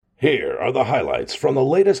Here are the highlights from the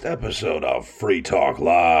latest episode of Free Talk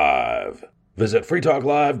Live. Visit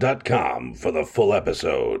freetalklive.com for the full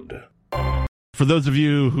episode. For those of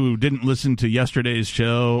you who didn't listen to yesterday's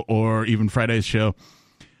show or even Friday's show,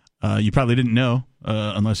 you probably didn't know,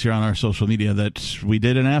 unless you're on our social media, that we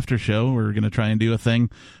did an after show. We're going to try and do a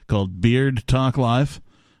thing called Beard Talk Live,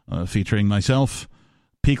 featuring myself,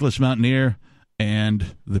 Peakless Mountaineer,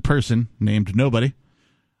 and the person named Nobody.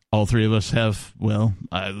 All three of us have, well,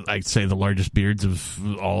 I'd say the largest beards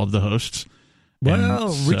of all of the hosts.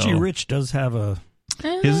 Well, Richie Rich does have a...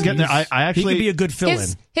 His is getting there. I actually... He could be a good fill-in.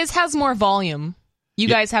 His has more volume. You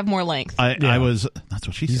guys have more length. I was... That's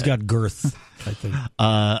what she said. He's got girth, I think.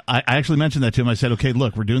 I actually mentioned that to him. I said, okay,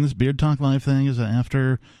 look, we're doing this Beard Talk Live thing as an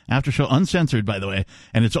after show, uncensored, by the way,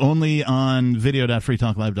 and it's only on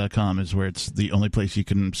video.freetalklive.com is where it's the only place you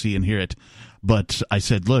can see and hear it. But I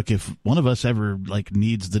said, look, if one of us ever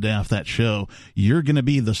needs the day off that show, you're going to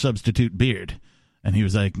be the substitute beard. And he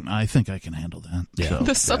was like, I think I can handle that. Yeah. So,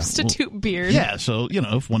 the substitute beard. Yeah, so,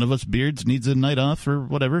 if one of us beards needs a night off or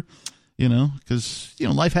whatever, because,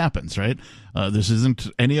 life happens, right? This isn't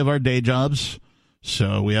any of our day jobs,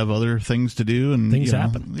 so we have other things to do. And things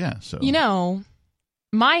happen. Yeah, so.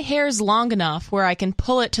 My hair's long enough where I can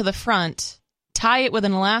pull it to the front, tie it with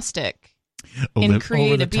an elastic, and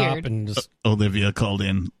create a beard. Olivia called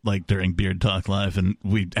in during Beard Talk Live, and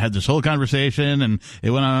we had this whole conversation, and it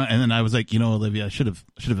went on. And then I was like, Olivia, I should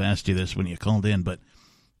have asked you this when you called in, but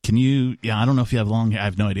can you? Yeah, I don't know if you have long hair. I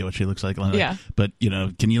have no idea what she looks like. Yeah, but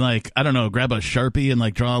can you I don't know, grab a Sharpie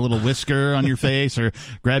and draw a little whisker on your face, or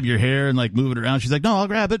grab your hair and move it around? She's like, no, I'll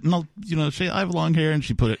grab it, and I'll I have long hair, and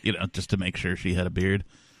she put it just to make sure she had a beard.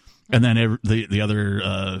 And then the other,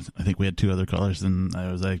 I think we had two other callers, and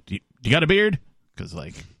I was like, you got a beard? Because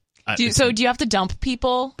do you have to dump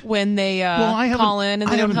people when they call in and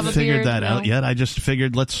they don't have a beard? I haven't figured that out yet. I just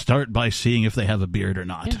figured let's start by seeing if they have a beard or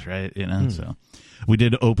not, right? So we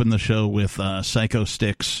did open the show with Psycho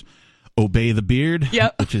Stick's "Obey the Beard,"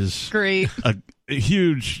 which is great. A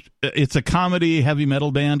huge. It's a comedy heavy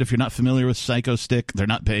metal band. If you're not familiar with Psycho Stick, they're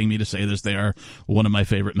not paying me to say this. They are one of my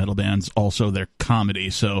favorite metal bands. Also, they're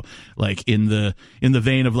comedy. So, in the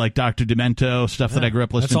vein of Dr. Demento stuff that I grew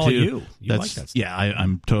up listening to. You like that stuff. Yeah,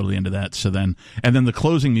 I'm totally into that. So then the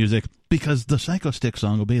closing music, because the Psycho Stick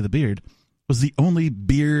song "Obey the Beard" was the only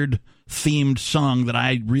beard themed song that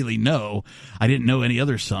I really know. I didn't know any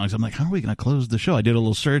other songs. I'm like, how are we going to close the show? I did a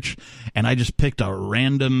little search, and I just picked a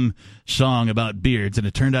random song about beards, and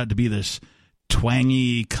it turned out to be this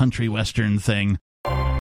twangy country western thing.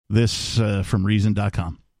 This from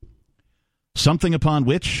Reason.com. Something upon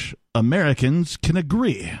which Americans can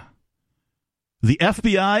agree. The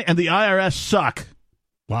FBI and the IRS suck.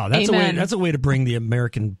 Wow, that's a way to bring the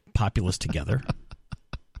American populace together.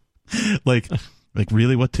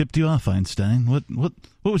 Really, what tipped you off, Einstein? What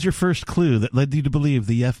was your first clue that led you to believe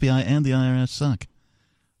the FBI and the IRS suck?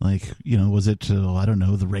 Was it, I don't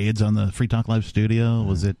know, the raids on the Free Talk Live studio?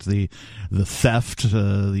 Was it the theft,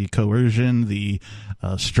 the coercion, the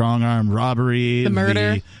strong-arm robbery? The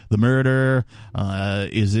murder? The murder?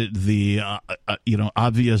 Is it the,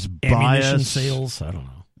 obvious bias? Ammunition sales? I don't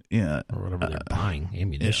know. Yeah. Or whatever they're buying,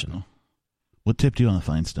 ammunition. Yeah. What tipped you off,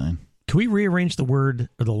 Einstein? Can we rearrange the word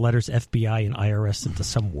or the letters FBI and IRS into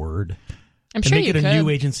some word? I'm sure you could. And make it a new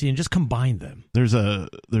agency and just combine them. There's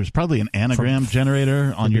probably an anagram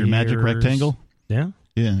generator on your magic rectangle. Yeah?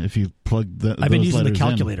 Yeah, if you plug those I've been using the letters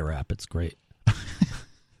calculator app. It's great.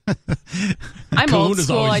 I'm old is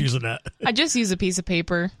school. always using that. I just use a piece of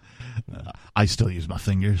paper. I still use my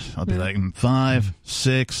fingers. I'll be 5,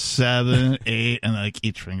 6, 7, 8, and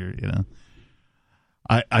each finger,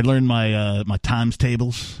 I learned my times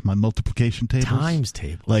tables, my multiplication tables. Times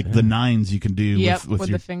tables. The nines you can do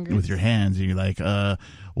with the fingers. With your hands. You're like,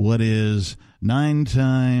 what is 9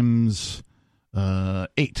 times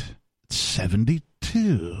 8?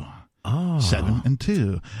 72. Oh. 7 and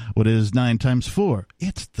 2. What is 9 times 4?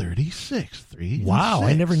 It's 36. 3 Wow, and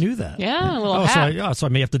 6. I never knew that. Yeah, a little hack. So I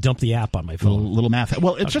may have to dump the app on my phone. Little math.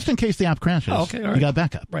 Well, it's just in case the app crashes. Oh, okay, all right. You got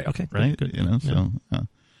backup. Right, okay. Right? Good. So...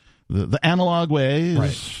 The analog way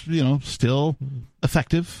is, still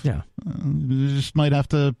effective. Yeah. You just might have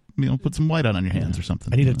to, put some white on your hands or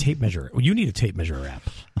something. I need a tape measure. Well, you need a tape measure app.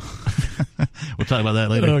 We'll talk about that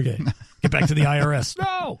later. Okay. Get back to the IRS.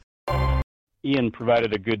 No! Ian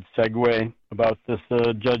provided a good segue about this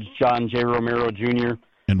Judge John J. Romero Jr.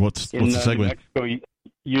 And what's the segue? New Mexico,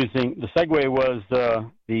 the segue was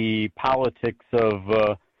the politics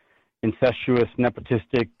of incestuous,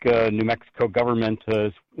 nepotistic New Mexico government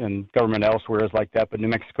and government elsewhere is like that. But New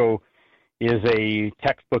Mexico is a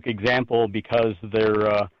textbook example because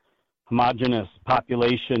their homogeneous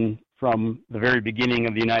population from the very beginning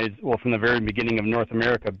of from the very beginning of North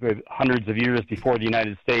America, hundreds of years before the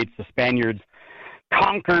United States. The Spaniards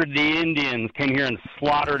conquered the Indians, came here and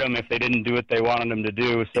slaughtered them if they didn't do what they wanted them to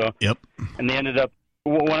do. So, Yep. And they ended up,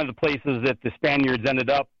 one of the places that the Spaniards ended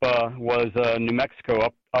up was New Mexico,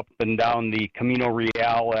 up and down the Camino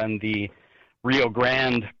Real and the Rio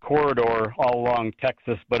Grande corridor all along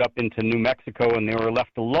Texas, but up into New Mexico, and they were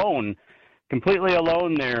left alone, completely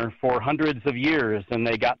alone there for hundreds of years, and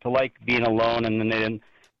they got to like being alone. And then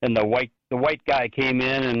the white guy came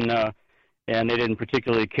in, and they didn't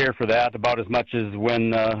particularly care for that about as much as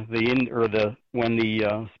when the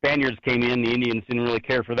Spaniards came in. The Indians didn't really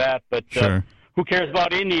care for that, but Sure. Who cares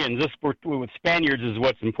about Indians? With Spaniards is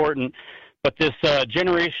what's important. But this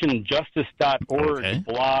GenerationJustice.org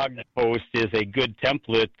blog post is a good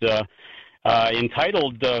template,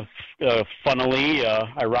 entitled, funnily,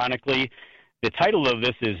 ironically, the title of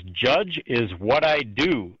this is "Judge is What I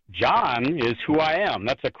Do. John is Who I Am."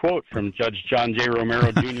 That's a quote from Judge John J.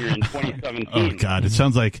 Romero Jr. in 2017. Oh God, it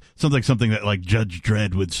sounds like something that like Judge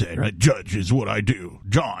Dredd would say, right? Judge is what I do.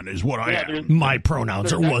 John is what I am. My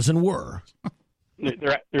pronouns are was and were.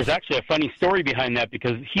 There's actually a funny story behind that,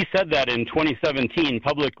 because he said that in 2017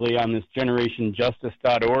 publicly on this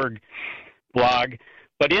GenerationJustice.org blog.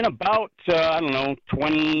 But in about,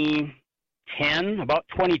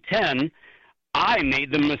 2010, I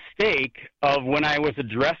made the mistake of, when I was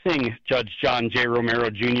addressing Judge John J.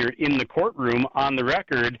 Romero Jr. in the courtroom on the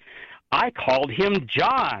record, I called him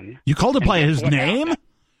John. You called him by his name? Happened?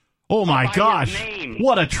 Oh, my gosh.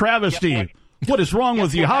 What a travesty. Yep. What is wrong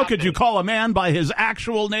with you? How happened? could you call a man by his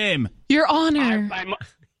actual name? Your Honor.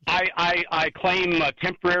 I claim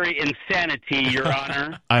temporary insanity, Your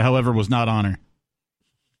Honor. I, however, was not honor.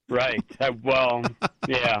 Right.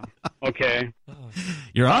 Yeah. Okay.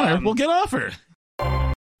 Your Honor, we'll get off her.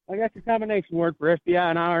 I got your combination word for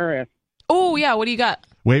FBI and IRS. Oh, yeah. What do you got?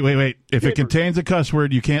 Wait. If it Fibbers. contains a cuss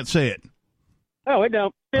word, you can't say it. Oh, it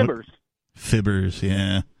don't. Fibbers. Fibbers,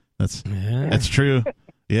 yeah. That's true.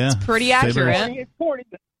 Yeah. Pretty Fibbers. accurate. It's corny,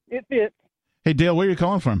 but it fits. Hey, Dale, where are you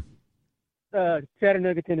calling from?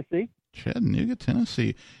 Chattanooga, Tennessee. Chattanooga,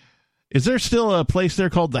 Tennessee. Is there still a place there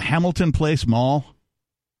called the Hamilton Place Mall?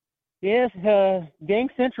 Yes, Gang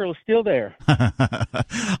Central is still there.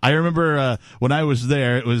 I remember when I was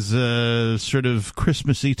there, it was sort of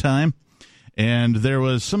Christmassy time, and there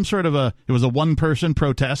was some sort of it was a one-person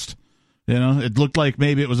protest. You know, it looked like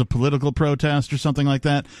maybe it was a political protest or something like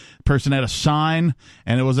that. Person had a sign,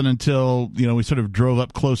 and it wasn't until, we sort of drove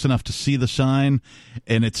up close enough to see the sign,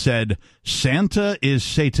 and it said, "Santa is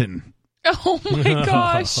Satan." Oh, my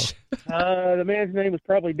gosh. The man's name was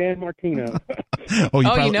probably Dan Martino.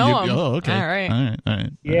 You know him. Oh, okay. All right.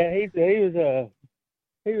 Yeah, he was a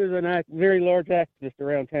very large activist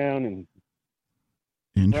around town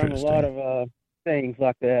and run a lot of things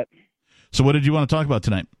like that. So what did you want to talk about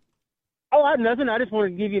tonight? Oh, I have nothing. I just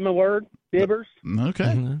wanted to give you my word, Fibbers.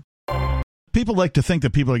 Okay. Mm-hmm. People like to think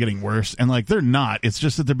that people are getting worse, and they're not. It's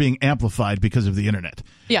just that they're being amplified because of the internet.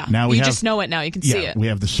 Yeah. Now we just know it now. You can see it. We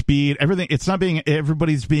have the speed, everything. It's not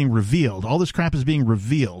everybody's being revealed. All this crap is being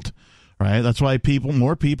revealed, right? That's why more and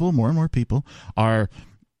more people are,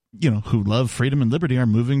 who love freedom and liberty are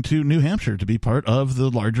moving to New Hampshire to be part of the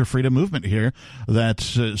larger freedom movement here that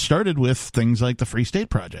started with things like the Free State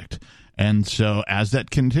Project. And so as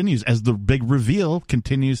that continues, as the big reveal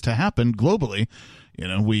continues to happen globally,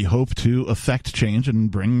 we hope to affect change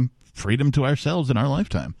and bring freedom to ourselves in our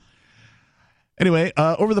lifetime. Anyway,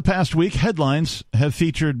 over the past week, headlines have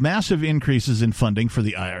featured massive increases in funding for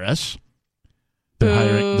the IRS.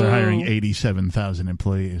 They're hiring 87,000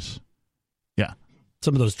 employees. Yeah.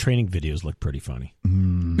 Some of those training videos look pretty funny.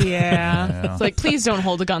 Yeah. It's like, please don't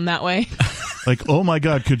hold a gun that way. Like, oh my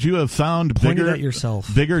God, could you have found Point it at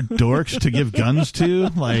yourself. bigger dorks to give guns to?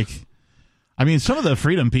 Some of the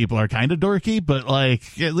freedom people are kind of dorky, but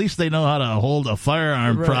at least they know how to hold a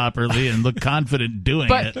firearm properly and look confident doing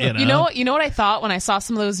but it. You know what I thought when I saw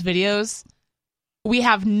some of those videos? We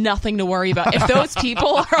have nothing to worry about. If those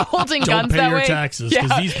people are holding guns that way, don't pay your taxes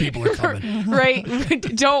because these people are coming. Right?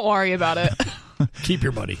 Don't worry about it. Keep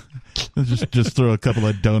your money. Just throw a couple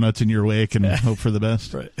of donuts in your wake and hope for the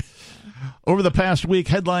best. Right. Over the past week,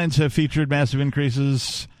 headlines have featured massive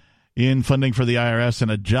increases in funding for the IRS and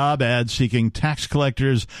a job ad seeking tax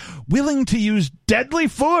collectors willing to use deadly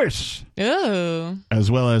force. Ooh. As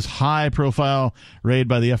well as high-profile raid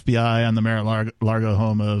by the FBI on the Mar-a-Lago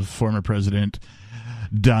home of former President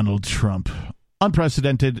Donald Trump.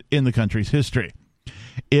 Unprecedented in the country's history.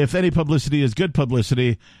 If any publicity is good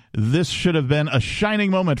publicity, this should have been a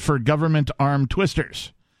shining moment for government arm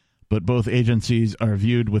twisters. but both agencies are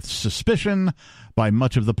viewed with suspicion by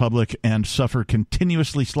much of the public and suffer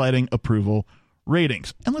continuously sliding approval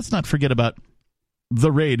ratings. And let's not forget about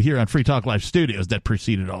the raid here on Free Talk Live Studios that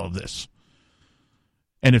preceded all of this.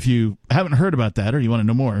 And if you haven't heard about that or you want to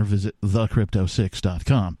know more, visit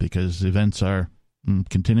thecrypto6.com, because events are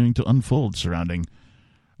continuing to unfold surrounding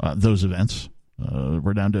those events.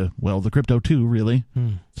 We're down to, the Crypto 2, really.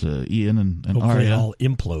 It's Ian and hopefully Arya. It all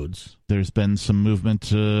implodes. There's been some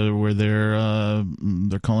movement where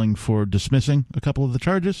they're calling for dismissing a couple of the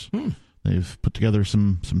charges. They've put together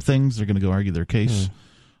some things. They're going to go argue their case.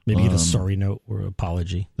 Maybe get a sorry note or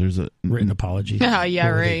apology. There's a written apology. Oh, yeah,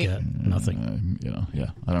 right. Nothing. I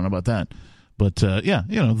don't know about that. But,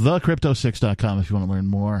 thecrypto6.com if you want to learn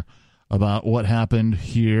more about what happened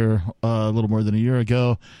here a little more than a year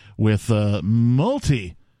ago with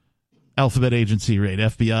multi-alphabet agency raid.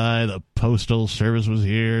 FBI, the Postal Service was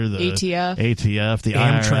here. The ATF, the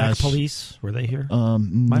Amtrak IRS. Police, were they here?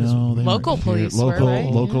 No, they local weren't police here. were, right?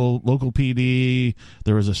 Local PD.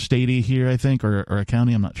 There was a statey here, I think, or a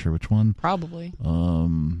county. I'm not sure which one. Probably.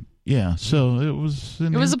 So it was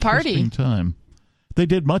an a party. interesting time. They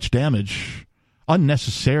did much damage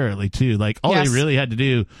unnecessarily, too. Like, all they really had to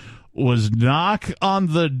do was knock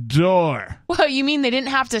on the door. Well, you mean they didn't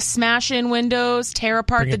have to smash in windows, tear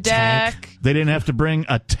apart the deck? Tank. They didn't have to bring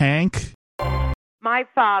a tank. My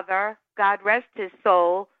father, God rest his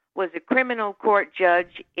soul, was a criminal court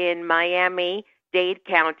judge in Miami-Dade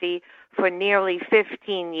County for nearly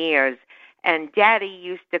 15 years. And Daddy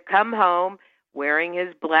used to come home wearing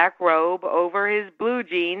his black robe over his blue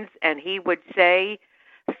jeans, and he would say,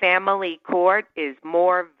 family court is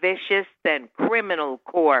more vicious than criminal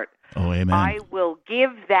court. Oh, amen. I will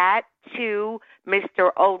give that to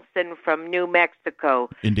Mr. Olson from New Mexico.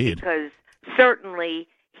 Indeed. Because certainly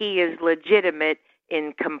he is legitimate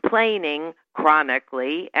in complaining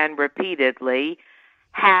chronically and repeatedly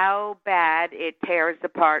how bad it tears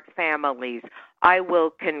apart families. I will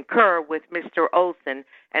concur with Mr. Olson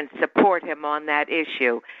and support him on that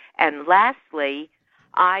issue. And lastly,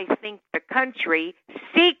 I think the country,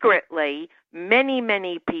 secretly, many,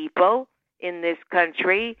 many people in this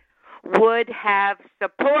country would have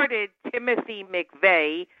supported Timothy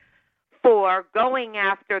McVeigh for going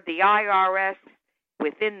after the IRS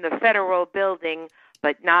within the federal building,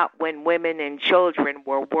 but not when women and children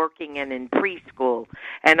were working and in preschool.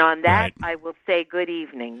 And on that, I will say good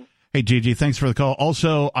evening. Hey, Gigi, thanks for the call.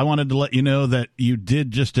 Also, I wanted to let you know that you did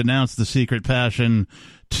just announce the secret passion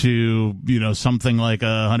to, something like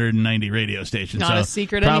 190 radio stations. Not a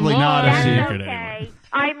secret probably anymore. Not a secret okay. anymore.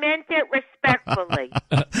 I meant it respectfully.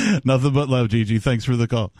 Nothing but love, Gigi. Thanks for the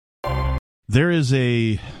call. There is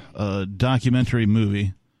a documentary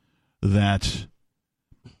movie that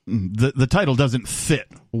the title doesn't fit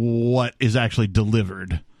what is actually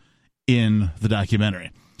delivered in the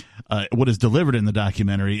documentary. What is delivered in the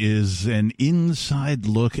documentary is an inside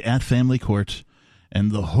look at family court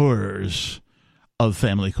and the horrors of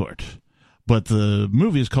family court. But the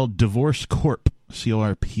movie is called Divorce Corp,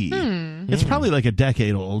 C-O-R-P. It's probably like a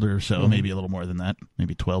decade old or so, maybe a little more than that,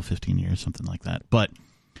 maybe 12, 15 years, something like that. But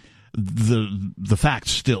the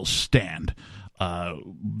facts still stand.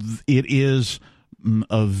 It is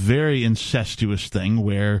a very incestuous thing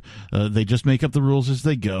where they just make up the rules as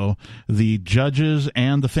they go. The judges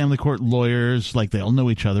and the family court lawyers, like, they all know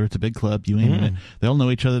each other. It's a big club. They all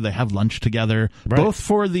know each other. They have lunch together, both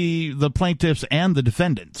for the plaintiffs and the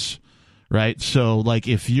defendants. Right. So, like,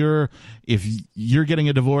 if you're getting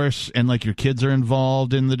a divorce and, like, your kids are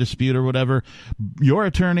involved in the dispute or whatever, your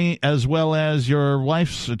attorney as well as your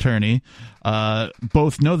wife's attorney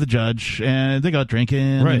both know the judge, and they go out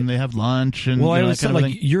drinking and they have lunch. And I always said,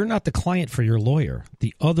 like, you're not the client for your lawyer.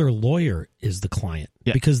 The other lawyer is the client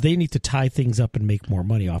because they need to tie things up and make more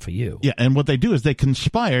money off of you. Yeah. And what they do is they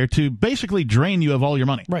conspire to basically drain you of all your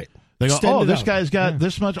money. Right. They go, Extend this guy's got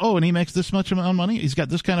this much. Oh, and he makes this much amount of money. He's got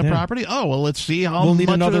this kind of property. Oh, well, let's see how we'll much.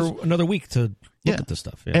 We'll need another week to look at this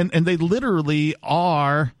stuff. Yeah. And they literally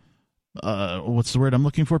are, what's the word I'm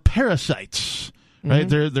looking for? Parasites. Right?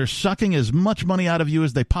 They're sucking as much money out of you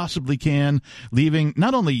as they possibly can, leaving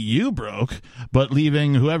not only you broke, but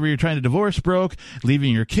leaving whoever you're trying to divorce broke,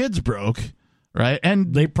 leaving your kids broke. Right,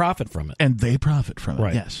 and they profit from it.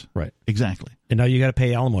 Right. Yes. Right. Exactly. And now you got to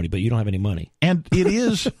pay alimony, but you don't have any money. And it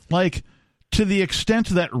is like, to the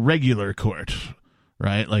extent that regular court,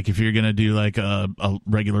 right? Like, if you're going to do like a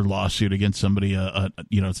regular lawsuit against somebody,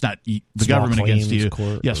 it's not the small government against you.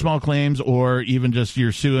 Small claims, or even just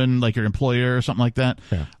you're suing like your employer or something like that.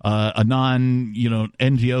 Yeah. A non,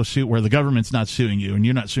 NGO suit where the government's not suing you and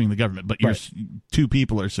you're not suing the government, but you're two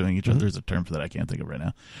people are suing each other. There's a term for that I can't think of right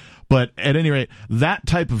now. But at any rate, that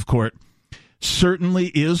type of court certainly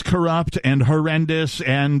is corrupt and horrendous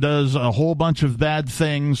and does a whole bunch of bad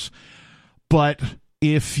things. But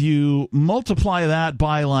if you multiply that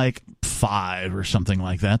by like 5 or something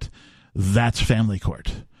like that, that's family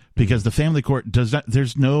court. Because the family court does not, they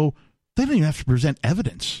don't even have to present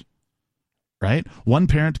evidence, right? One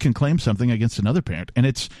parent can claim something against another parent, and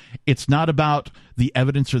it's not about the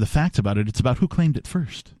evidence or the facts about it. It's about who claimed it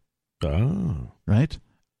first. Oh. Right?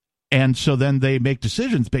 And so then they make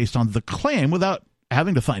decisions based on the claim without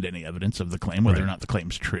having to find any evidence of the claim, whether or not the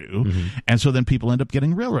claim's true. Mm-hmm. And so then people end up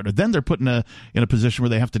getting railroaded. Then they're put in a position where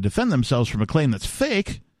they have to defend themselves from a claim that's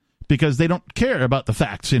fake because they don't care about the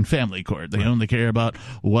facts in family court. They only care about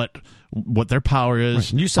what their power is.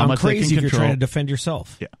 Right. And you sound how much crazy if you're control. trying to defend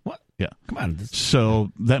yourself. Yeah. What? Yeah. Come on.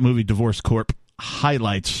 So that movie Divorce Corp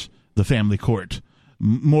highlights the family court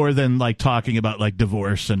more than like talking about like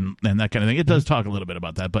divorce and that kind of thing. It does talk a little bit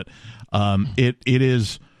about that, but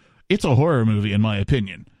it's a horror movie in my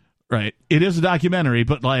opinion, right? It is a documentary,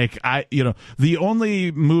 but like the only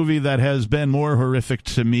movie that has been more horrific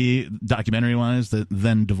to me documentary wise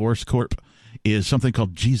than Divorce Corp is something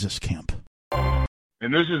called Jesus Camp.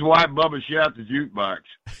 And this is why Bubba shot the jukebox.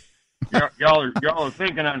 Y'all are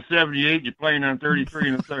thinking on 78, you're playing on 33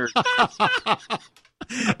 and a third.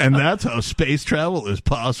 And that's how space travel is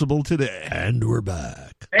possible today. And we're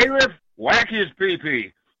back. Hey, Riff, whack his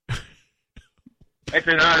pee-pee. That's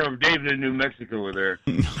in honor of David in New Mexico over there.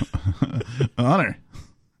 Honor.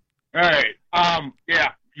 All right. Yeah.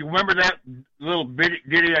 You remember that little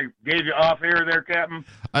ditty I gave you off air there, Captain?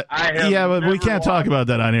 Yeah, but we can't talk about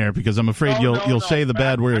that on air because I'm afraid you'll say the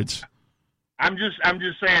bad words. I'm just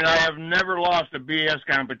saying I have never lost a BS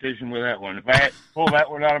competition with that one. If I pull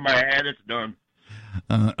that one out of my head, it's done.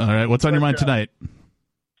 All right, what's on your mind tonight?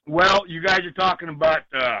 Well, you guys are talking about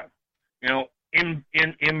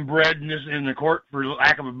inbredness in the court, for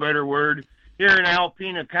lack of a better word. Here in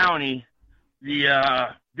Alpena County,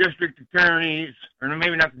 the district attorneys, or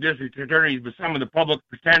maybe not the district attorneys, but some of the public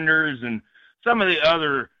pretenders and some of the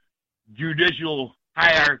other judicial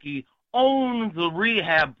hierarchy own the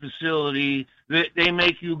rehab facility that they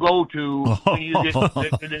make you go to when you get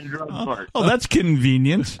convicted in drug court. Oh, that's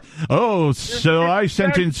convenient. Oh, so I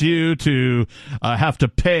sentence you to have to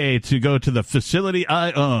pay to go to the facility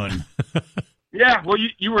I own. Yeah, well,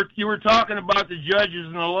 you were talking about the judges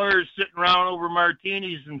and the lawyers sitting around over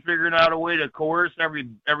martinis and figuring out a way to coerce every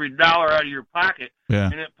dollar out of your pocket. Yeah.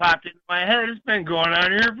 And it popped into my head. It's been going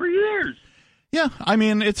on here for years. Yeah, I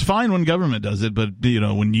mean, it's fine when government does it, but,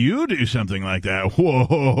 when you do something like that,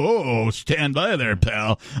 whoa, stand by there,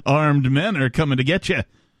 pal. Armed men are coming to get you.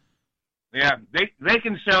 Yeah, they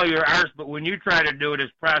can sell your arse, but when you try to do it,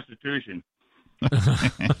 it's prostitution.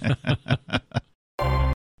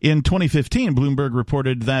 In 2015, Bloomberg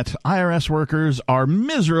reported that IRS workers are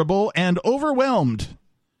miserable and overwhelmed.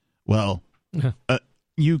 Well,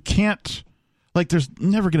 you can't... Like, there's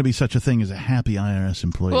never going to be such a thing as a happy IRS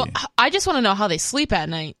employee. Well, I just want to know how they sleep at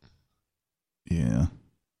night. Yeah.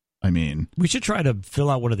 I mean... We should try to fill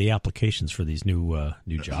out one of the applications for these new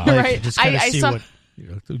jobs. Right. Just kind of see what...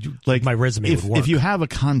 like my resume would work. If you have a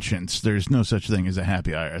conscience, there's no such thing as a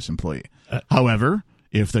happy IRS employee. However,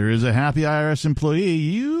 if there is a happy IRS employee,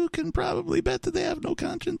 you can probably bet that they have no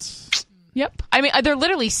conscience. Yep. I mean, they're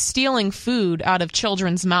literally stealing food out of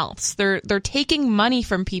children's mouths. They're taking money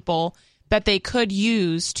from people that they could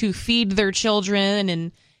use to feed their children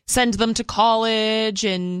and send them to college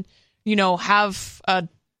and, have a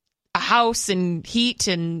house and heat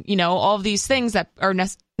and, all of these things that are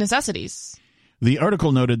necessities. The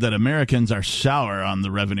article noted that Americans are sour on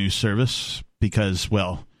the revenue service because,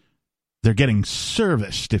 well, they're getting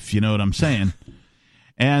serviced, if you know what I'm saying,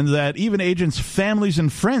 and that even agents' families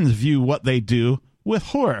and friends view what they do with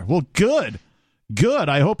horror. Well, good.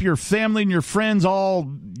 I hope your family and your friends all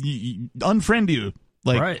unfriend you,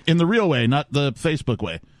 like in the real way, not the Facebook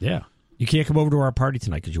way. Yeah. You can't come over to our party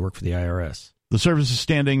tonight because you work for the IRS. The service's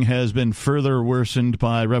standing has been further worsened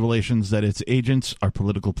by revelations that its agents are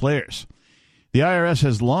political players. The IRS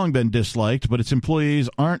has long been disliked, but its employees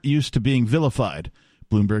aren't used to being vilified.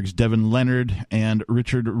 Bloomberg's Devin Leonard and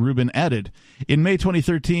Richard Rubin added. In May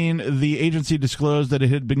 2013, the agency disclosed that it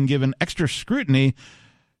had been given extra scrutiny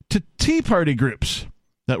to Tea Party groups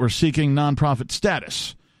that were seeking nonprofit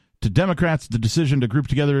status. To Democrats, the decision to group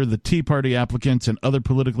together the Tea Party applicants and other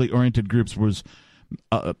politically oriented groups was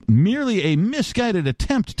merely a misguided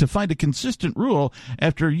attempt to find a consistent rule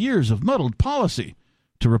after years of muddled policy.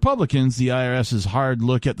 To Republicans, the IRS's hard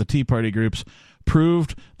look at the Tea Party groups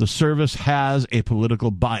proved the service has a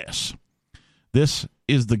political bias. This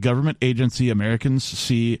is the government agency Americans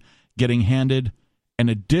see getting handed an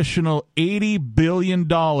additional $80 billion,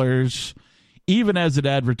 even as it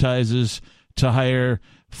advertises to hire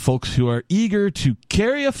folks who are eager to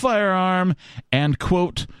carry a firearm and,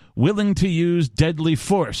 quote, willing to use deadly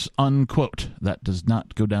force, unquote. That does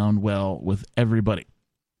not go down well with everybody.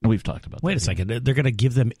 We've talked about that. Wait a second. They're going to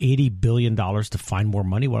give them $80 billion to find more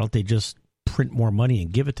money? Why don't they just print more money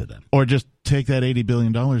and give it to them? Or just take that $80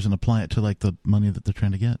 billion and apply it to, like, the money that they're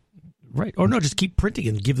trying to get. Right. Or no, just keep printing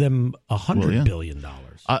and give them $100 billion.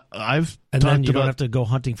 And then you don't have to go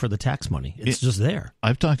hunting for the tax money. It's just there.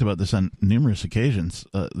 I've talked about this on numerous occasions.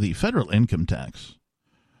 The federal income tax,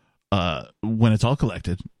 when it's all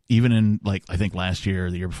collected, even in, like, I think last year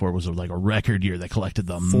or the year before was like a record year that collected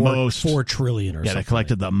the most. $4 trillion or something. Yeah, they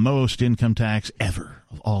collected the most income tax ever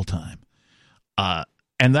of all time.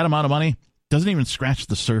 And that amount of money doesn't even scratch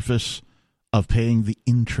the surface of paying the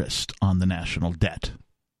interest on the national debt.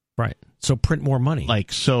 Right. So print more money.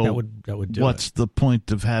 Like, so that would do what's the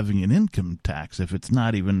point of having an income tax if it's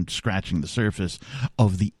not even scratching the surface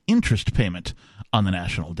of the interest payment on the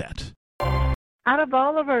national debt? Out of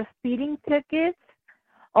all of our speeding tickets,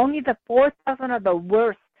 only the 4,000 are the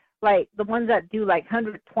worst, like the ones that do like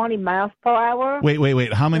 120 miles per hour.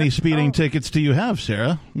 Wait. How many speeding tickets do you have,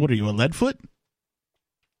 Sarah? What are you, a leadfoot?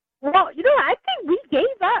 Well, I think we gave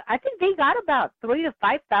up. I think they got about 3,000 to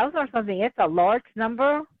 5,000 or something. It's a large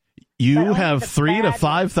number. You have 3,000 to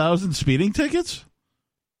 5,000 speeding tickets?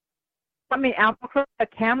 I mean, Albuquerque, the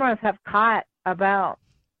cameras have caught about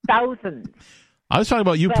thousands. I was talking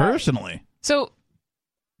about you personally. So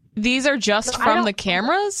these are just from the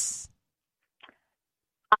cameras?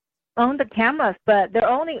 On the cameras, but they're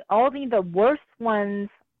only the worst ones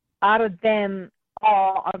out of them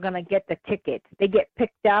all are going to get the ticket. They get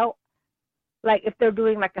picked out, like if they're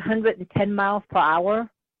doing like 110 miles per hour.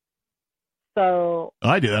 So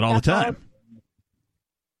I do that all the time.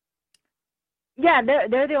 Yeah,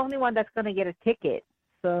 they're the only one that's going to get a ticket.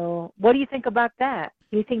 So what do you think about that?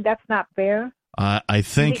 Do you think that's not fair? I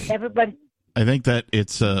think everybody. I think that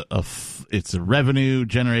it's a revenue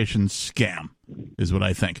generation scam, is what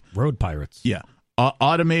I think. Road pirates. Yeah.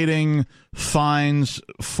 Automating fines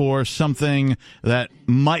for something that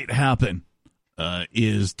might happen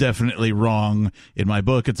is definitely wrong. In my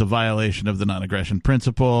book, it's a violation of the non-aggression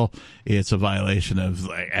principle. It's a violation of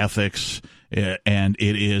ethics, and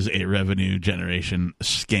it is a revenue generation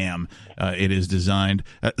scam. It is designed.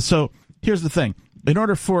 So here's the thing. In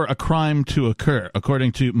order for a crime to occur,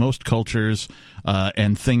 according to most cultures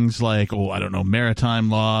and things like,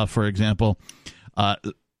 maritime law, for example,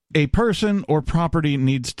 a person or property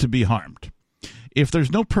needs to be harmed. If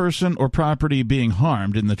there's no person or property being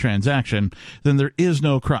harmed in the transaction, then there is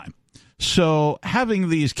no crime. So having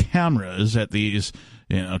these cameras at these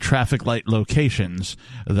traffic light locations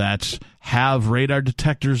that have radar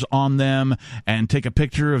detectors on them and take a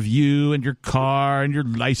picture of you and your car and your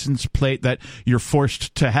license plate that you're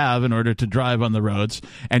forced to have in order to drive on the roads,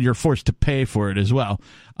 and you're forced to pay for it as well,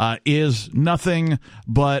 is nothing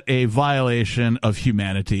but a violation of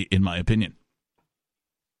humanity, in my opinion.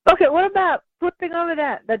 Okay, what about flipping over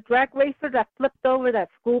the drag racer that flipped over that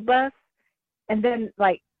school bus, and then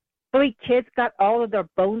like 3 kids got all of their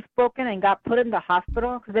bones broken and got put in the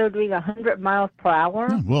hospital because they were doing 100 miles per hour?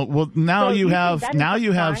 Well, now so you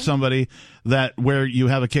have somebody where you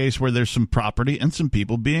have a case where there's some property and some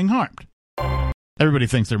people being harmed. Everybody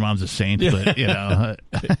thinks their mom's a saint, but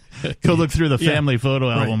go look through the family photo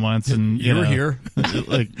album once, and you were here.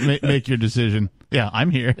 Like make your decision. Yeah,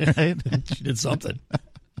 I'm here. Right? She did something.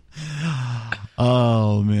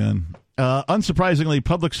 Oh man. Unsurprisingly,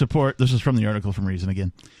 public support. This is from the article from Reason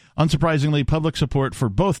again. Unsurprisingly, public support for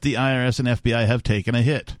both the IRS and FBI have taken a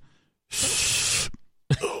hit.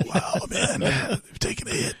 Oh wow, man, they've taken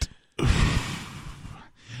a hit.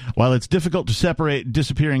 While it's difficult to separate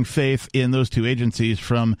disappearing faith in those two agencies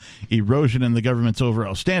from erosion in the government's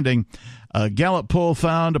overall standing, a Gallup poll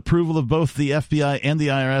found approval of both the FBI and the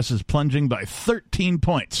IRS is plunging by 13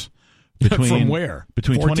 points. From where?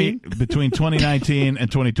 Between 2019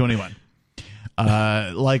 and 2021.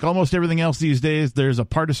 Like almost everything else these days, there's a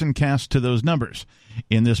partisan cast to those numbers.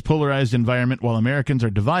 In this polarized environment, while Americans are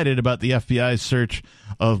divided about the FBI's search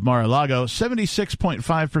of Mar-a-Lago,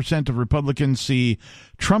 76.5% of Republicans see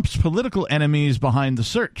Trump's political enemies behind the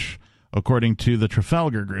search, according to the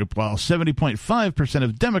Trafalgar Group, while 70.5%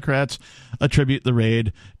 of Democrats attribute the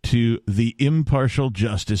raid to the impartial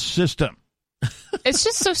justice system. It's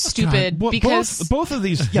just so stupid. God, because both of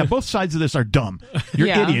these, both sides of this are dumb. You're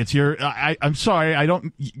idiots. I'm sorry. I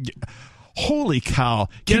don't. Holy cow!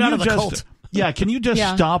 Get out of the cult. Yeah, can you just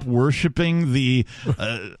stop worshiping the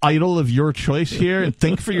idol of your choice here and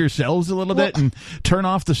think for yourselves a little bit and turn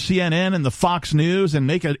off the CNN and the Fox News and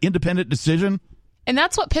make an independent decision? And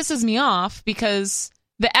that's what pisses me off, because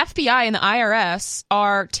the FBI and the IRS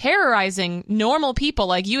are terrorizing normal people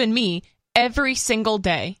like you and me every single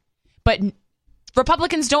day. But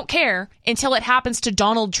Republicans don't care until it happens to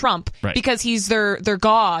Donald Trump, because he's their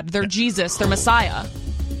God, their Jesus, their Messiah.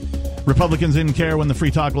 Republicans didn't care when the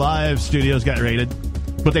Free Talk Live studios got raided,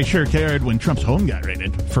 but they sure cared when Trump's home got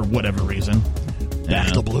raided for whatever reason.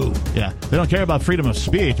 Back the blue. Yeah, they don't care about freedom of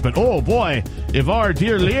speech, but oh boy, if our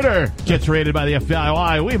dear leader gets raided by the FBI,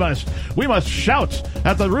 why, we must shout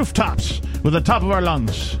at the rooftops with the top of our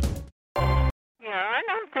lungs. Yeah, I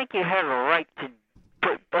don't think you have a right to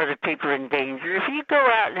put other people in danger. If you go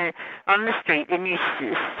out on the street and you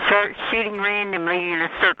start shooting randomly in a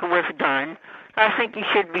circle with a gun, I think you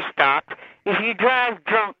should be stopped. If you drive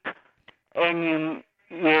drunk and you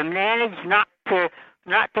manage not to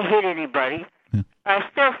hit anybody, I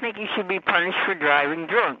still think you should be punished for driving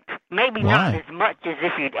drunk. Maybe not as much as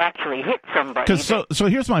if you'd actually hit somebody. So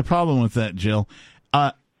here's my problem with that, Jill.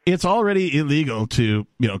 It's already illegal to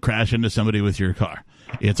crash into somebody with your car.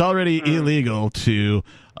 It's already illegal to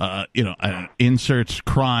insert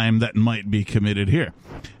crime that might be committed here.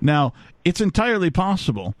 Now, it's entirely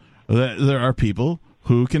possible that there are people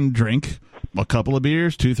who can drink a couple of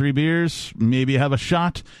beers, 2-3 beers, maybe have a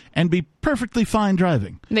shot, and be perfectly fine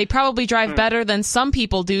driving. They probably drive better than some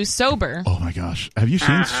people do sober. Oh my gosh, have you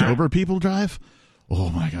seen sober people drive? Oh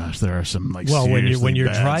my gosh, there are some when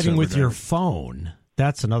you're driving with your phone,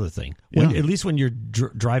 that's another thing. At least when you're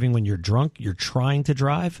driving when you're drunk, you're trying to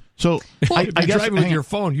drive. So I guess driving with your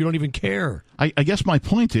phone, you don't even care. I guess my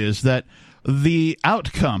point is that the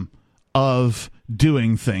outcome of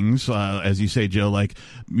doing things, as you say, Joe, like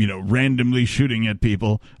randomly shooting at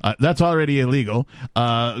people, that's already illegal.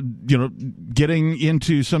 Getting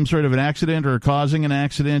into some sort of an accident or causing an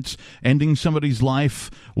accident, ending somebody's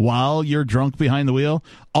life while you're drunk behind the wheel,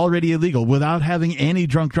 already illegal without having any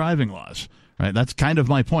drunk driving laws. Right? That's kind of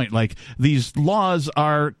my point. Like, these laws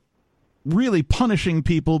are really punishing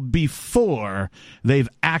people before they've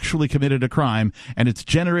actually committed a crime, and it's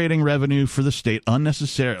generating revenue for the state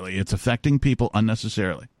unnecessarily. It's affecting people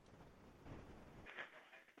unnecessarily.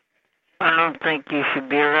 I don't think you should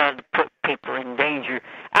be allowed to put people in danger.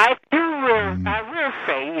 I will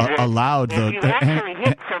say that if you actually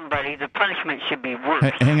hit somebody, the punishment should be worse.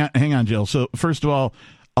 Hang on, Jill. So, first of all,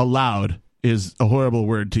 allowed is a horrible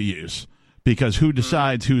word to use. Because who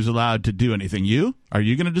decides who's allowed to do anything? You? Are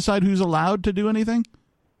you going to decide who's allowed to do anything?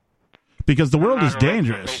 Because the world is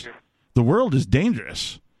dangerous. The world is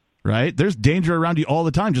dangerous, right? There's danger around you all the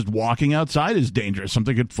time. Just walking outside is dangerous.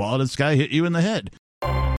 Something could fall out of the sky, hit you in the head.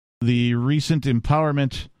 The recent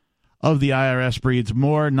empowerment of the IRS breeds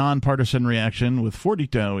more nonpartisan reaction with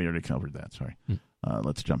 42. We already covered that, sorry.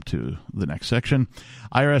 Let's jump to the next section.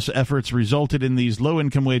 IRS efforts resulted in these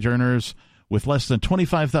low-income wage earners with less than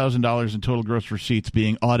 $25,000 in total gross receipts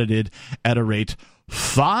being audited at a rate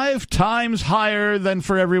 5 times higher than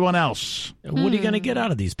for everyone else. What are you going to get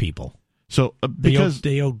out of these people? So because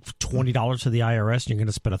they owe $20 to the IRS, and you're going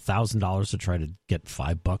to spend $1,000 to try to get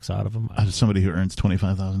 $5 out of them. As somebody who earns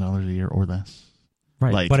 $25,000 a year or less,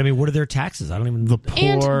 right? But I mean, what are their taxes? I don't even.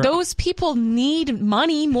 And those people need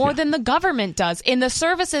money more than the government does, and the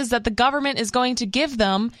services that the government is going to give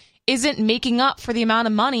them isn't making up for the amount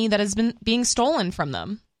of money that has been being stolen from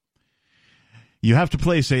them. You have to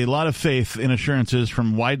place a lot of faith in assurances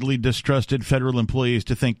from widely distrusted federal employees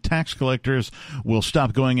to think tax collectors will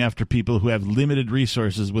stop going after people who have limited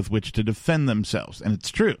resources with which to defend themselves. And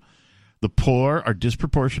it's true. The poor are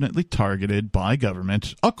disproportionately targeted by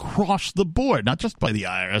government across the board, not just by the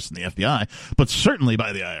IRS and the FBI, but certainly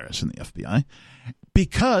by the IRS and the FBI.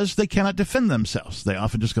 Because they cannot defend themselves. They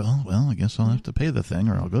often just go, oh, well, I guess I'll have to pay the thing,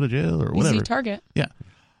 or I'll go to jail, or whatever. Easy target. Yeah.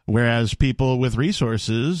 Whereas people with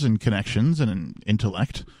resources and connections and an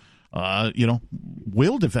intellect,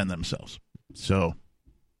 will defend themselves.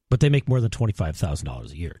 But they make more than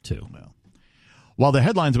 $25,000 a year, too. Well, while the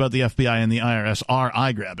headlines about the FBI and the IRS are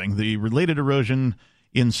eye-grabbing, the related erosion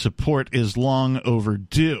in support is long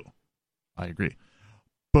overdue. I agree.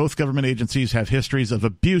 Both government agencies have histories of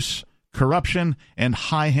abuse, corruption, and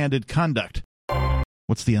high-handed conduct.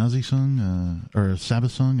 What's the Ozzy song? Or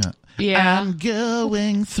Sabbath song? Yeah. I'm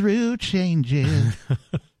going through changes.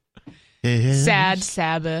 Sad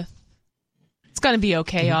Sabbath. It's going to be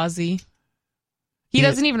okay, Ozzy. He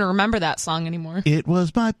doesn't even remember that song anymore. It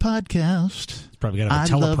was my podcast. It's probably got to have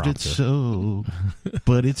a teleprompter. I loved it so,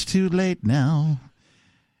 but it's too late now.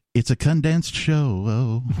 It's a condensed show.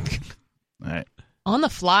 All right. On the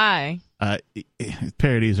fly.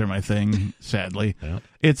 Parodies are my thing, sadly. Yeah.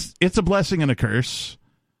 It's a blessing and a curse.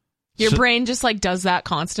 Your brain just like does that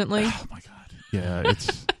constantly. Oh my God. Yeah,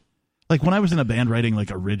 it's like when I was in a band writing like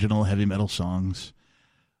original heavy metal songs,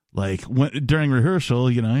 like during rehearsal,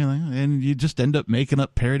 and you just end up making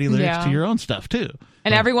up parody lyrics to your own stuff too.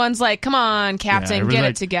 And everyone's like, "Come on, Captain, get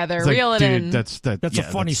it together, reel it in." That's a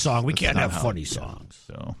funny song. We can't have funny songs.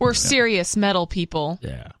 So we're serious metal people.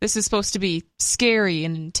 Yeah, this is supposed to be scary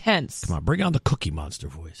and intense. Come on, bring on the Cookie Monster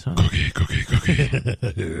voice. Huh?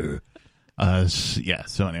 Cookie.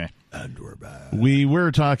 So anyway, and we're back. We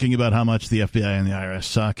were talking about how much the FBI and the IRS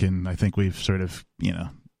suck, and I think we've sort of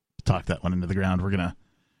talked that one into the ground. We're gonna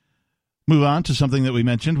move on to something that we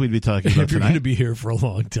mentioned we'd be talking about You're tonight. going to be here for a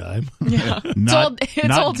long time. Yeah.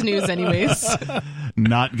 It's old news anyways.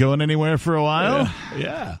 Not going anywhere for a while?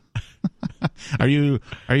 Yeah. Are you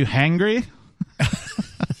hangry?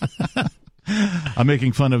 I'm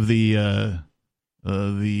making fun of the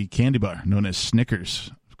candy bar known as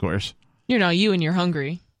Snickers, of course. You and you're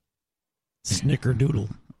hungry.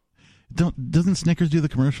 Snickerdoodle. Doesn't Snickers do the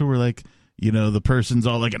commercial where like the person's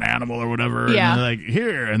all like an animal or whatever, and they're like,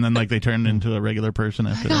 here, and then like they turn into a regular person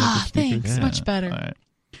after that. Thanks, much better. All right.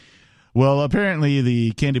 Well, apparently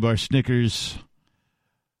the candy bar Snickers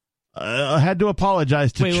had to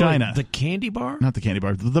apologize to China. Wait, the candy bar? Not the candy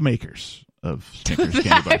bar, the makers of Snickers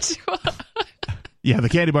candy bars. Yeah, the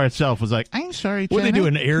candy bar itself was like, I'm sorry, China. Would they do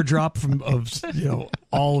an airdrop of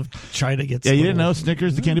all of China gets? Yeah, you didn't know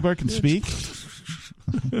Snickers, the candy bar, can speak?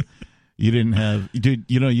 You didn't have, dude.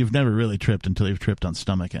 You've never really tripped until you've tripped on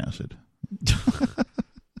stomach acid.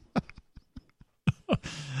 I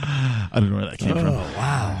don't know where that came from. Oh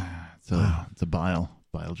wow! It's a bile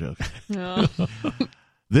joke. Oh.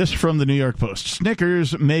 This from the New York Post: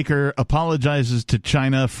 Snickers maker apologizes to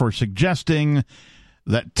China for suggesting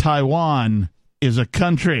that Taiwan is a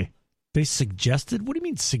country. They suggested? What do you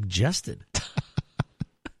mean suggested?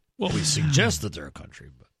 Well, we suggest that they're a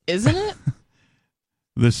country, but isn't it?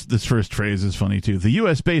 This first phrase is funny, too. The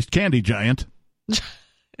U.S.-based candy giant.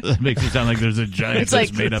 That makes it sound like there's a giant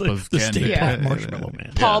that's made up of candy. Marshmallow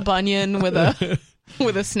Man. Paul Bunyan with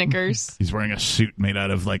a Snickers. He's wearing a suit made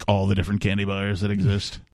out of like all the different candy bars that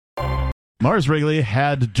exist. Mars Wrigley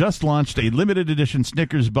had just launched a limited edition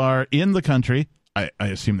Snickers bar in the country. I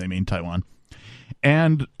assume they mean Taiwan.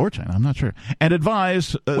 Or China, I'm not sure. And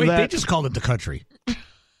advised Wait, they just called it the country.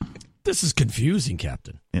 This is confusing,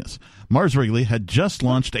 Captain. Yes. Mars Wrigley had just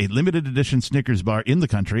launched a limited edition Snickers bar in the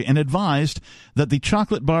country and advised that the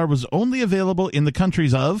chocolate bar was only available in the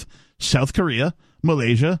countries of South Korea,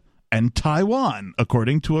 Malaysia, and Taiwan,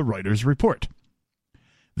 according to a Reuters report.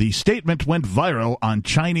 The statement went viral on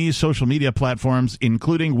Chinese social media platforms,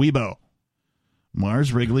 including Weibo.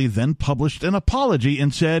 Mars Wrigley then published an apology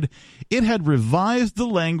and said it had revised the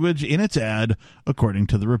language in its ad, according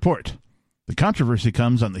to the report. The controversy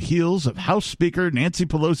comes on the heels of House Speaker Nancy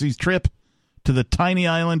Pelosi's trip to the tiny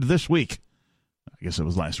island this week. I guess it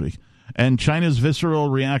was last week. And China's visceral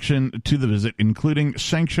reaction to the visit, including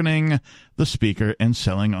sanctioning the speaker and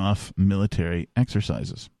selling off military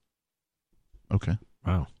exercises. Okay.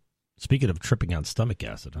 Wow. Speaking of tripping on stomach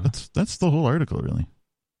acid, huh? That's the whole article, really.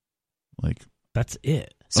 Like, that's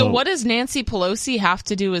it. So what does Nancy Pelosi have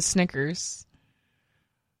to do with Snickers?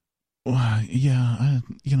 Yeah,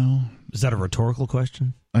 Is that a rhetorical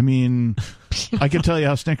question? I mean, I can tell you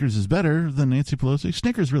how Snickers is better than Nancy Pelosi.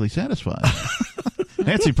 Snickers really satisfies.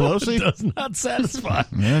 Nancy Pelosi does not satisfy.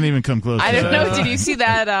 They don't even come close. I don't know. Did you see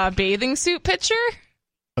that bathing suit picture?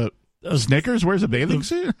 Snickers wears a bathing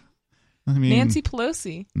suit? I mean, Nancy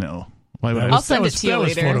Pelosi. No. Why would I'll send it to you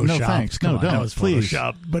later. No, thanks. No, don't. That was please.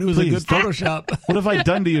 Photoshop, but it was a good Photoshop. What have I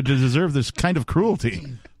done to you to deserve this kind of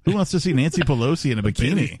cruelty? Who wants to see Nancy Pelosi in a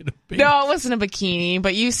bikini? No, it wasn't a bikini,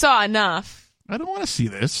 but you saw enough. I don't want to see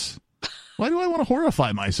this. Why do I want to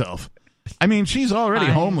horrify myself? I mean, she's already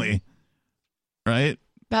homely, right?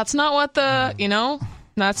 That's not what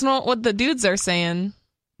that's not what the dudes are saying.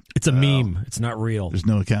 It's a meme. It's not real. There's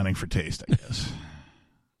no accounting for taste, I guess.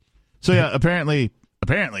 So yeah, apparently,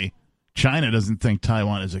 China doesn't think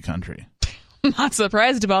Taiwan is a country. I'm not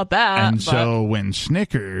surprised about that. And so when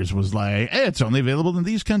Snickers was like, hey, it's only available in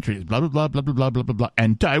these countries, blah, blah, blah, blah, blah, blah, blah, blah, blah,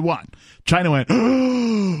 and Taiwan, China went,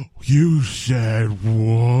 oh, you said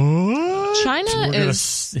what? China We're going to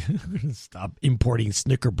stop importing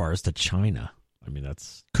Snicker bars to China. I mean,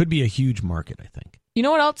 could be a huge market, I think. You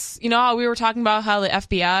know what else? You know how we were talking about how the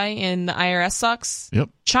FBI and the IRS sucks?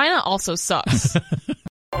 Yep. China also sucks.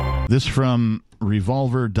 This from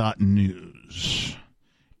revolver.news.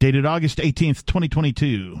 Dated August 18th,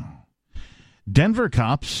 2022. Denver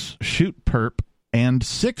cops shoot perp and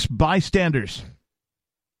 6 bystanders.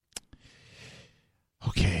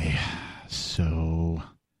 Okay, so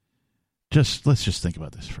let's just think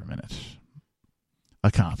about this for a minute.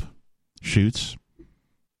 A cop shoots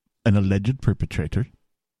an alleged perpetrator,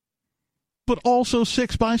 but also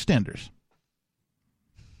 6 bystanders.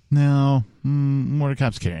 Now, what are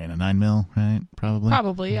cops carrying? A 9mm, right?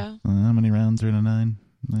 Probably, yeah. How many rounds are in a 9?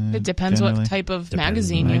 It depends generally. What type of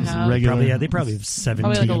magazine you have. They probably have 17.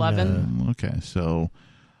 Probably like 11. Okay, so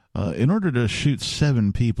in order to shoot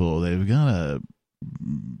 7 people, they've got to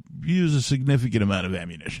use a significant amount of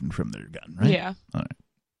ammunition from their gun, right? Yeah. All right.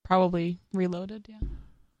 Probably reloaded, yeah.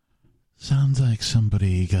 Sounds like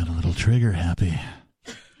somebody got a little trigger happy.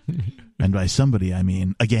 And by somebody, I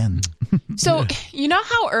mean again. So, you know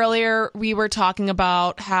how earlier we were talking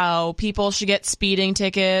about how people should get speeding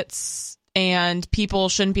tickets and people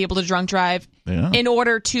shouldn't be able to drunk drive in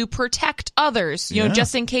order to protect others, you know,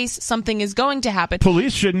 just in case something is going to happen.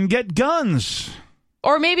 Police shouldn't get guns.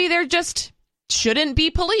 Or maybe they're just shouldn't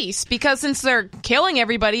be police because since they're killing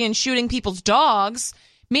everybody and shooting people's dogs,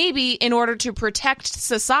 maybe in order to protect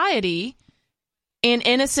society and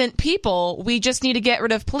innocent people, we just need to get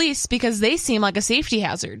rid of police because they seem like a safety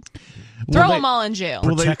hazard. Throw them all in jail.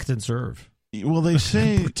 Protect and serve. Well, they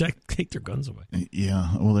say take their guns away.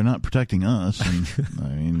 Yeah, well, they're not protecting us. And, I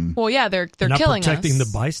mean, well, yeah, they're not killing protecting us.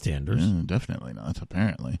 the bystanders. Yeah, definitely not.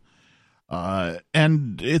 Apparently,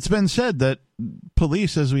 and it's been said that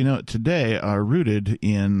police, as we know it today, are rooted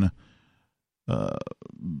in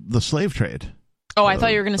the slave trade. Oh, I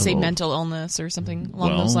thought you were going to say mental illness or something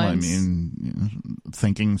along those lines. I mean,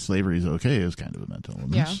 thinking slavery is okay is kind of a mental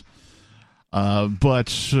illness. Yeah. But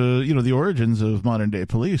the origins of modern-day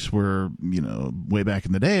police were, way back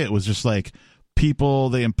in the day, it was just like people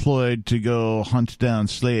they employed to go hunt down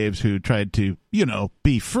slaves who tried to,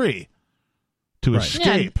 be free, to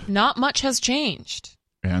escape. Yeah, not much has changed.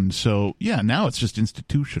 And so, now it's just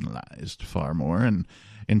institutionalized far more, and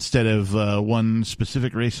instead of one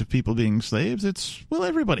specific race of people being slaves, it's,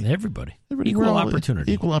 everybody. Everybody. Equal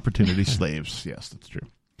opportunity. Equal opportunity slaves. Yes, that's true.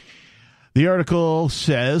 The article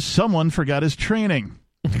says someone forgot his training.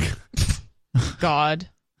 God.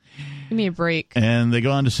 Give me a break. And they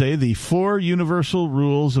go on to say the 4 universal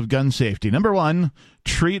rules of gun safety. Number 1,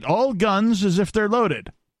 treat all guns as if they're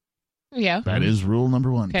loaded. Yeah. That is rule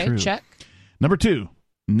number 1. Okay, True. check. Number 2,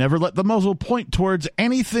 never let the muzzle point towards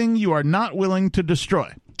anything you are not willing to destroy.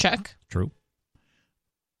 Check. True.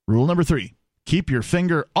 Rule number 3, keep your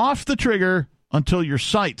finger off the trigger until your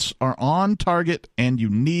sights are on target and you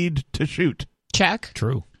need to shoot. Check.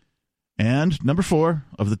 True. And number 4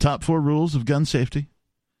 of the top 4 rules of gun safety,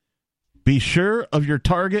 be sure of your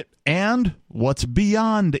target and what's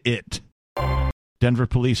beyond it. Denver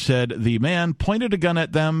police said the man pointed a gun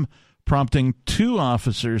at them, prompting 2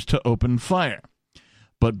 officers to open fire.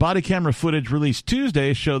 But body camera footage released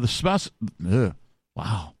Tuesday show the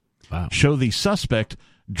suspect,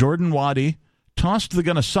 Jordan Waddy, tossed the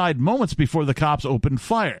gun aside moments before the cops opened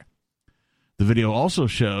fire. The video also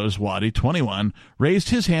shows Waddy, 21, raised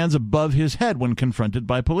his hands above his head when confronted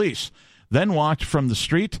by police, then walked from the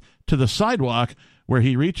street to the sidewalk where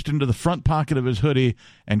he reached into the front pocket of his hoodie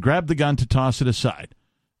and grabbed the gun to toss it aside.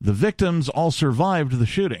 The victims all survived the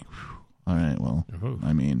shooting. All right, well,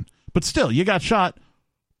 but still, you got shot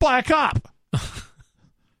by a cop.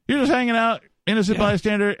 You're just hanging out, innocent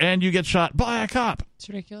bystander, and you get shot by a cop. It's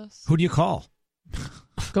ridiculous. Who do you call?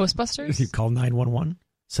 Ghostbusters? You call 911?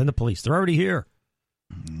 Send the police. They're already here.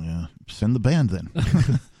 Yeah, send the band then.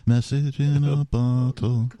 Message in a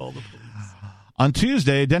bottle. Call the police. On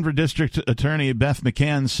Tuesday, Denver District Attorney Beth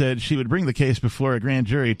McCann said she would bring the case before a grand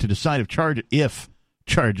jury to decide if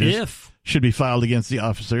charges should be filed against the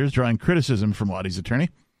officers, drawing criticism from Waddy's attorney.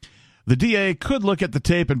 The DA could look at the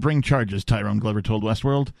tape and bring charges, Tyrone Glover told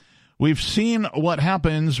Westworld. We've seen what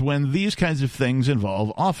happens when these kinds of things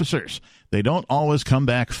involve officers. They don't always come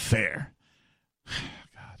back fair.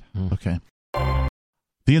 God. Okay.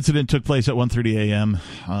 The incident took place at 1:30 a.m.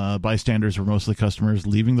 Bystanders were mostly customers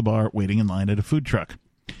leaving the bar, waiting in line at a food truck.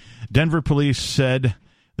 Denver police said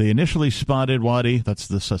they initially spotted Waddy, that's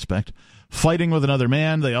the suspect, fighting with another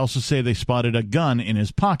man. They also say they spotted a gun in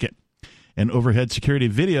his pocket. An overhead security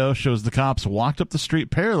video shows the cops walked up the street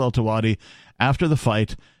parallel to Waddy after the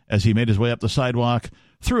fight as he made his way up the sidewalk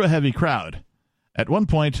through a heavy crowd. At one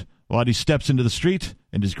point, Waddy steps into the street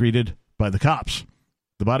and is greeted by the cops.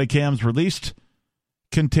 The body cams released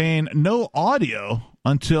contain no audio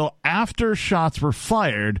until after shots were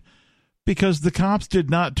fired because the cops did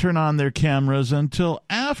not turn on their cameras until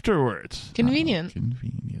afterwards. Convenient.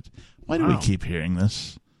 Convenient. Why do we keep hearing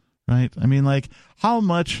this? Right? I mean, how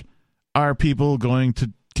much are people going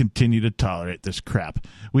to continue to tolerate this crap.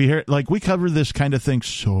 We cover this kind of thing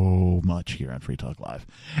so much here on Free Talk Live.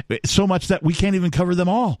 So much that we can't even cover them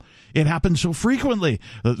all. It happens so frequently.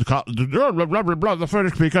 Because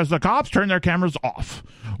the cops turned their cameras off,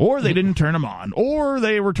 or they didn't turn them on, or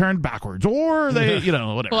they were turned backwards, or they,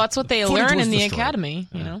 whatever. Well, that's what they learn in the academy,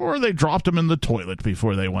 Or they dropped them in the toilet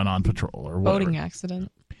before they went on patrol, or whatever. Boating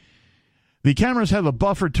accident. The cameras have a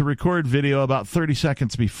buffer to record video about 30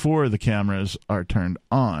 seconds before the cameras are turned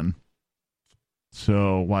on.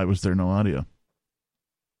 So why was there no audio?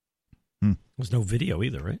 There's no video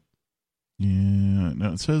either, right? Yeah,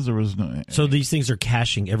 no, it says there was no. So these things are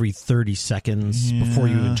caching every 30 seconds before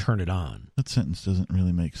you even turn it on. That sentence doesn't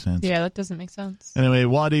really make sense. Yeah, that doesn't make sense. Anyway,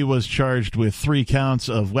 Wadi was charged with 3 counts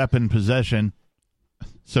of weapon possession.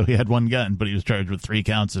 So he had 1 gun, but he was charged with 3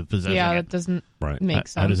 counts of possession. Yeah, that doesn't make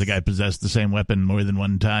sense. How does a guy possess the same weapon more than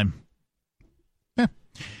 1 time? Yeah.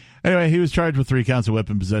 Anyway, he was charged with 3 counts of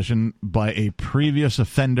weapon possession by a previous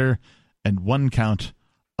offender and 1 count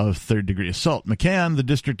of third-degree assault. McCann, the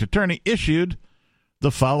district attorney, issued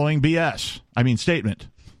the following statement.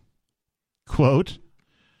 Quote,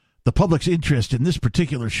 "The public's interest in this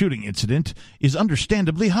particular shooting incident is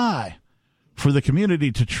understandably high. For the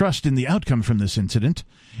community to trust in the outcome from this incident,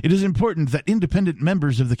 it is important that independent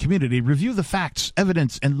members of the community review the facts,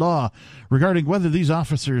 evidence, and law regarding whether these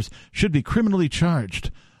officers should be criminally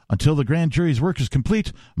charged. Until the grand jury's work is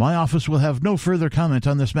complete, my office will have no further comment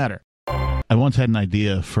on this matter." I once had an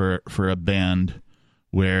idea for a band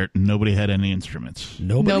where nobody had any instruments.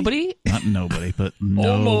 Nobody? Not nobody, but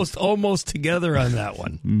no. Almost together on that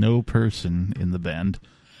one. No person in the band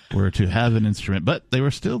were to have an instrument, but they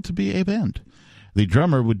were still to be a band. The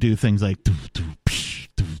drummer would do things like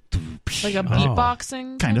like a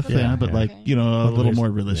beatboxing kind of thing, but a little more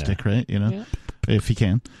realistic, right? If he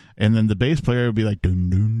can. And then the bass player would be like dun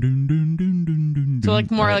dun dun dun dun dun dun. So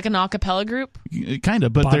like more like an a cappella group? Kind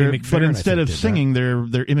of, but instead of singing,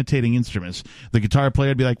 they're imitating instruments. The guitar player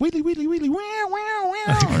would be like wheelie wheelie wheelie wow wow wow.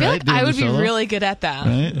 I feel like I would be really good at that.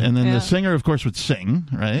 Right? And then the singer, of course, would sing,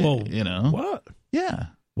 right? Well, what? Yeah.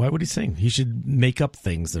 Why would he sing? He should make up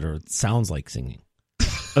things that sounds like singing.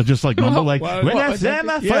 Just like mumble, like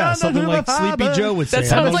something like Sleepy Joe would say. That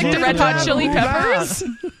sounds like the Red Hot Chili Peppers.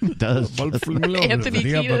 It does. Anthony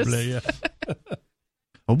Kiedis.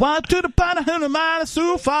 Walk to the Panahunamana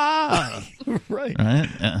Sofa. Right.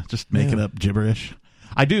 Yeah, just making up gibberish.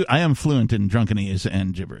 I am fluent in drunkenese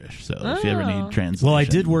and gibberish, so if you ever need translation. Well, I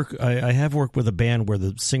did work. I have worked with a band where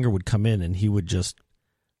the singer would come in and he would just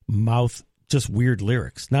mouth just weird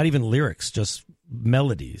lyrics, not even lyrics, just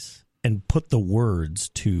melodies, and put the words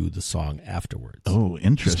to the song afterwards. Oh,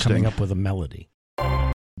 interesting. Just coming up with a melody.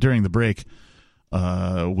 During the break,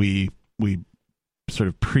 we sort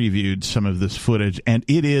of previewed some of this footage, and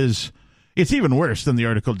it's even worse than the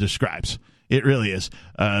article describes. It really is.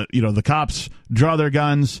 The cops draw their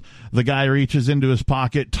guns. The guy reaches into his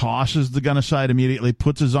pocket, tosses the gun aside immediately,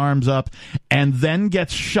 puts his arms up, and then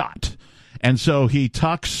gets shot. And so he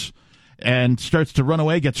tucks and starts to run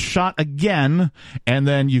away, gets shot again, and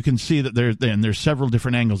then you can see that there's several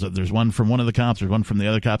different angles. There's one from one of the cops, there's one from the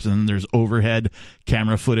other cops, and then there's overhead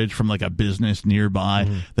camera footage from like a business nearby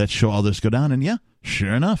that show all this go down. And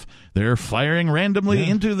sure enough, they're firing randomly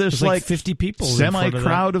into this like 50 people,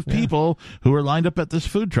 semi-crowd of people who are lined up at this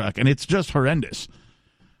food truck, and it's just horrendous.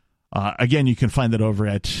 Again, you can find that over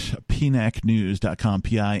at pinacnews.com,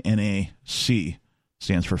 PINAC,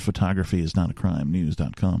 stands for photography is not a crime,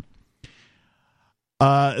 news.com.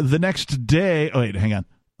 The next day, hang on.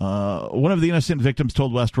 One of the innocent victims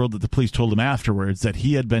told Westworld that the police told him afterwards that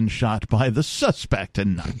he had been shot by the suspect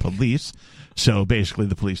and not police. So basically,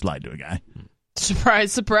 the police lied to a guy.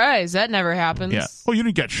 Surprise, surprise! That never happens. Yeah. Well, you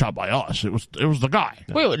didn't get shot by us. It was the guy.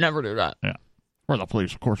 We would never do that. Yeah. We're the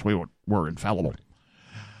police. Of course, we're infallible.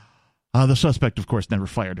 The suspect, of course, never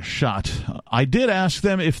fired a shot. I did ask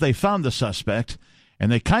them if they found the suspect,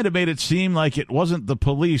 and they kind of made it seem like it wasn't the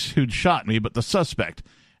police who'd shot me, but the suspect.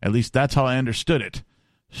 At least that's how I understood it,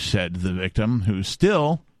 said the victim, who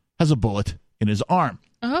still has a bullet in his arm.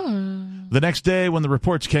 Oh. The next day, when the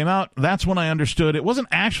reports came out, that's when I understood it wasn't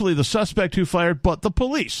actually the suspect who fired, but the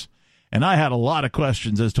police. And I had a lot of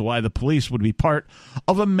questions as to why the police would be part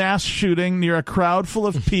of a mass shooting near a crowd full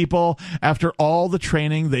of people after all the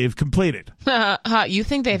training they've completed. You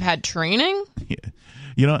think they've had training? Yeah.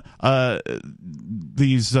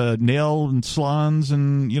 These nail and salons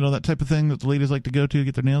and, that type of thing that the ladies like to go to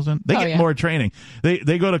get their nails done, they get more training.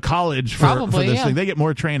 They go to college for this thing. They get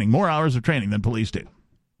more training, more hours of training than police do.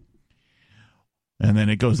 And then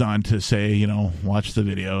it goes on to say, watch the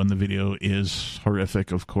video, and the video is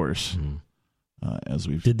horrific, of course.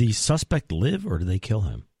 Did the suspect live, or did they kill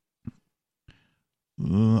him?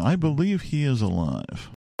 I believe he is alive.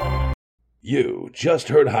 You just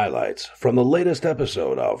heard highlights from the latest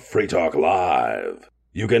episode of Free Talk Live.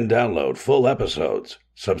 You can download full episodes,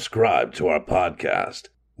 subscribe to our podcast,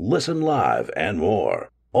 listen live, and more,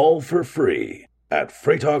 all for free at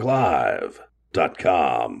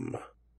freetalklive.com.